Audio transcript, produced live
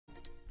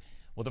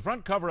Well, the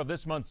front cover of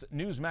this month's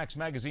Newsmax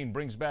Magazine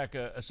brings back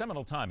a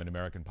seminal time in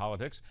American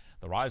politics,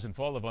 the rise and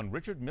fall of one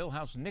Richard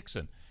Milhouse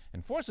Nixon,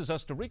 and forces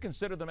us to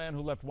reconsider the man who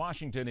left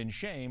Washington in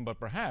shame, but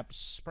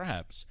perhaps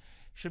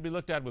should be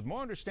looked at with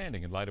more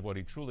understanding in light of what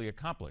he truly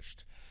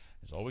accomplished.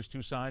 There's always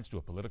two sides to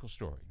a political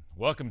story.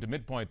 Welcome to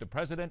MidPoint, the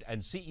president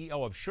and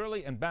CEO of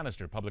Shirley and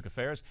Banister Public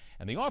Affairs,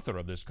 and the author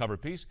of this cover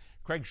piece,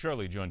 Craig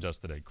Shirley, joins us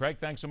today. Craig,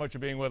 thanks so much for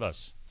being with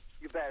us.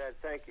 You bet, Ed.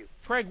 Thank you.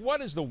 Craig,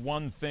 what is the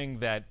one thing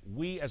that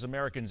we as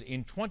Americans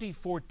in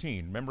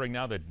 2014, remembering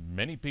now that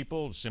many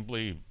people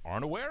simply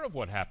aren't aware of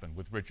what happened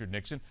with Richard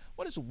Nixon,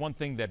 what is the one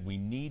thing that we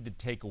need to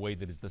take away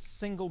that is the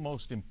single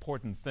most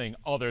important thing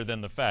other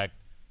than the fact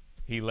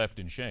he left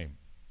in shame?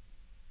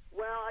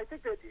 Well, I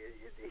think that he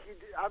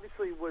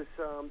obviously was,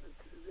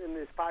 in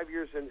his 5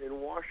 years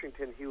in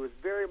Washington, he was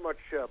very much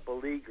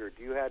beleaguered.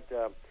 You had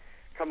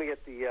coming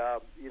at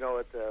the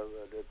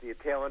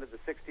tail end of the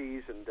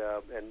 60s, and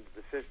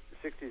the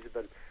 60s have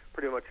been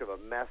pretty much of a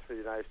mess for the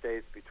United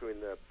States between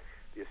the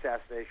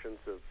assassinations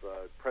of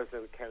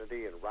President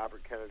Kennedy and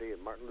Robert Kennedy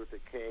and Martin Luther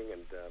King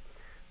and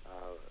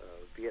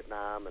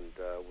Vietnam, and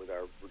with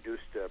our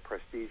reduced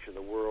prestige in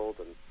the world,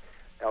 and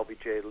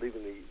LBJ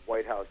leaving the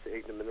White House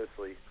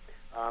ignominiously,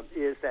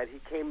 is that he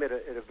came at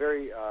a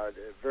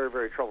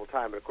very troubled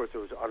time. And of course,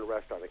 there was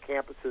unrest on the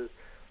campuses,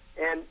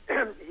 and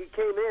he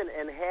came in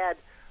and had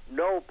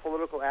no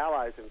political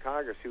allies in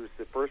Congress. He was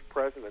the first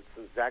president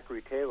since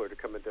Zachary Taylor to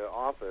come into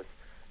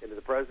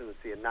the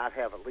presidency, and not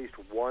have at least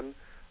one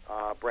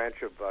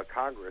branch of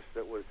Congress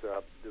that was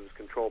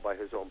controlled by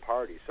his own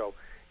party. So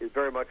it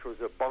very much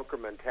was a bunker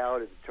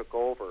mentality that took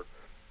over.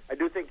 I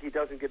do think he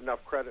doesn't get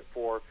enough credit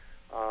for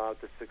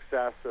the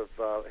success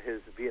of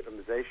his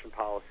Vietnamization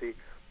policy.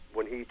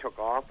 When he took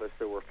office,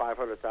 there were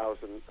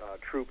 500,000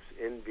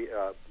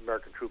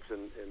 American troops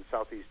in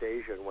Southeast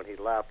Asia, and when he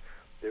left,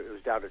 it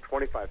was down to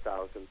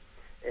 25,000.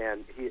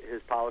 And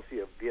his policy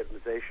of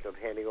Vietnamization, of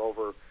handing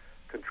over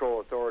control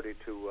authority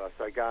to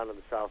Saigon and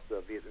the South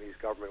Vietnamese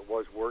government,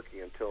 was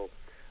working until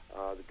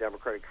the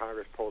Democratic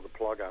Congress pulled the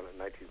plug on it in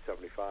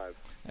 1975.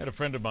 I had a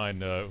friend of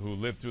mine who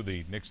lived through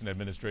the Nixon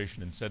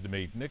administration and said to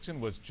me, Nixon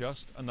was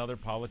just another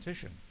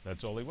politician.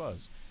 That's all he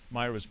was.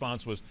 My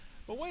response was,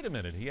 but wait a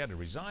minute, he had to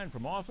resign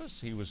from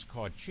office, he was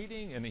caught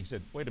cheating, and he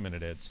said, wait a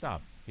minute, Ed,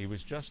 stop. He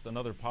was just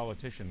another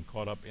politician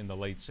caught up in the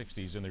late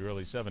 60s and the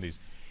early 70s.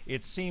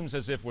 It seems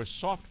as if we're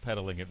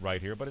soft-pedaling it right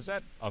here, but is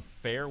that a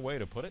fair way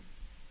to put it?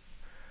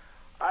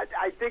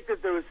 I think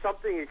that there was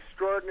something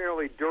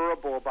extraordinarily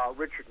durable about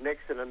Richard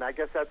Nixon, and I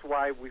guess that's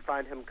why we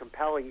find him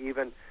compelling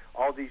even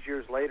all these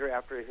years later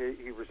after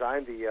he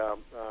resigned the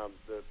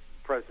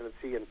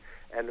presidency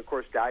and of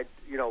course died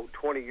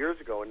 20 years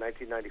ago in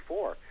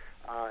 1994.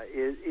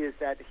 Is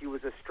that he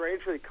was a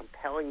strangely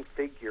compelling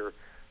figure,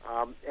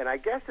 and I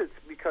guess it's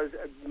because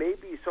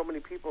maybe so many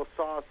people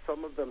saw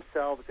some of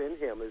themselves in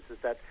him. Is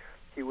that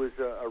he was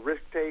a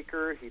risk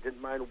taker. He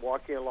didn't mind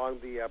walking along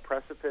the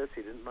precipice.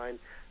 He didn't mind,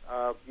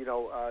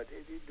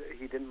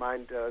 he didn't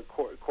mind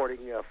courting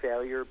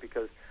failure,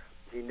 because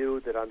he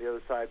knew that on the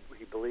other side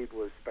he believed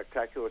was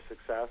spectacular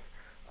success.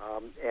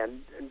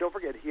 And don't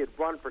forget, he had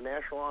run for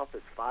national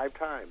office 5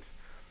 times.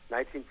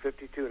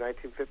 1952,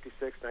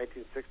 1956,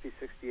 1960,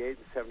 68,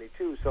 and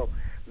 72. So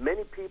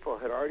many people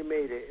had already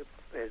made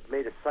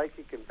a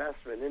psychic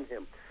investment in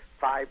him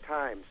 5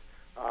 times,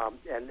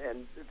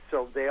 and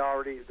so there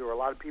were a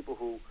lot of people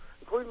who,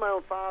 including my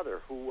own father,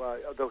 who,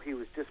 although he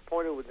was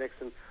disappointed with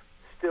Nixon,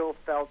 still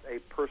felt a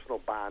personal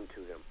bond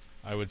to him.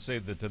 I would say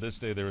that to this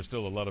day there are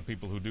still a lot of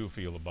people who do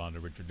feel a bond to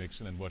Richard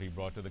Nixon and what he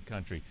brought to the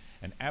country.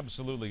 An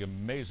absolutely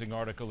amazing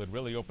article. It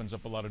really opens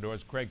up a lot of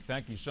doors. Craig,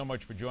 thank you so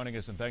much for joining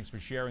us, and thanks for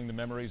sharing the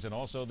memories and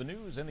also the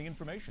news and the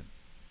information.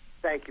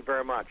 Thank you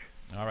very much.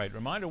 All right,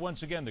 reminder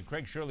once again that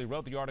Craig Shirley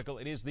wrote the article.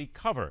 It is the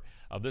cover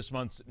of this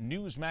month's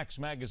Newsmax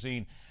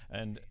Magazine,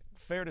 and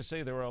fair to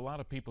say there are a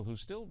lot of people who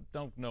still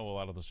don't know a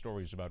lot of the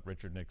stories about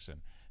Richard Nixon,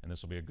 and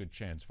this will be a good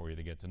chance for you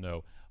to get to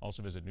know.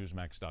 Also visit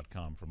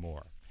Newsmax.com for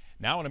more.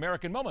 Now an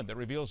American moment that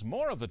reveals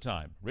more of the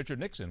time Richard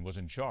Nixon was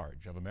in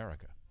charge of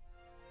America.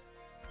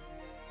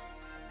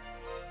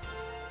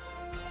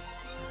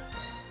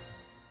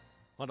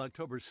 On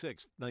October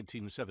 6,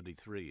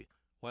 1973,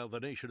 while the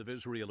nation of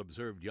Israel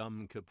observed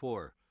Yom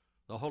Kippur,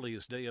 the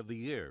holiest day of the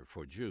year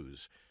for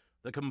Jews,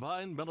 the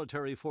combined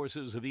military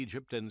forces of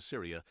Egypt and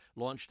Syria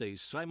launched a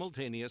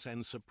simultaneous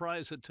and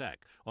surprise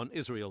attack on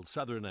Israel's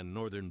southern and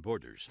northern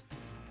borders.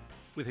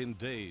 Within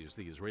days,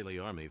 the Israeli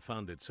army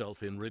found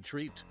itself in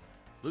retreat,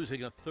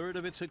 losing 1/3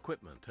 of its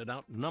equipment and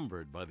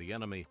outnumbered by the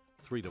enemy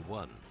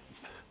 3-1.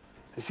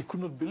 He could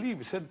not believe.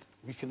 He said,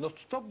 we cannot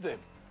stop them.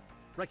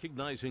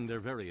 Recognizing their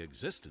very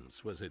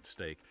existence was at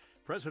stake,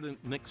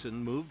 President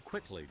Nixon moved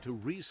quickly to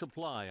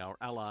resupply our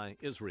ally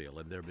Israel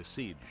and their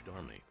besieged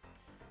army.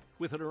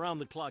 With an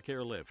around-the-clock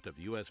airlift of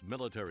U.S.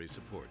 military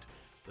support,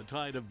 the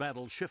tide of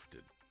battle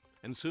shifted,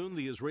 and soon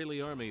the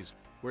Israeli armies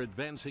were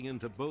advancing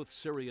into both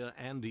Syria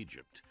and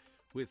Egypt,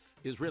 with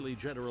Israeli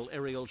General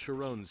Ariel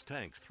Sharon's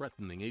tanks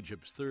threatening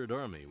Egypt's Third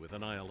Army with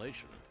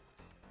annihilation.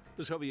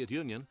 The Soviet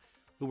Union,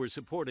 who were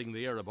supporting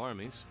the Arab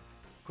armies,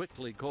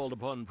 quickly called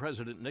upon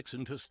President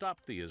Nixon to stop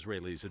the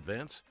Israelis'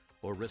 advance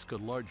or risk a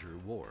larger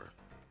war.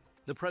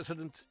 The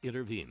president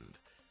intervened,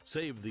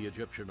 saved the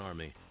Egyptian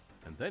army,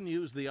 and then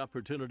used the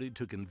opportunity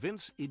to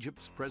convince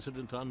Egypt's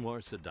President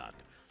Anwar Sadat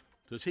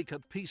to seek a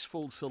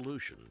peaceful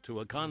solution to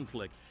a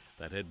conflict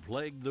that had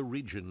plagued the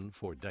region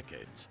for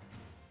decades.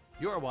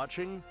 You're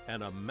watching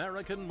An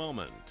American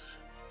Moment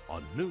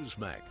on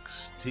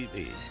Newsmax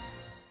TV.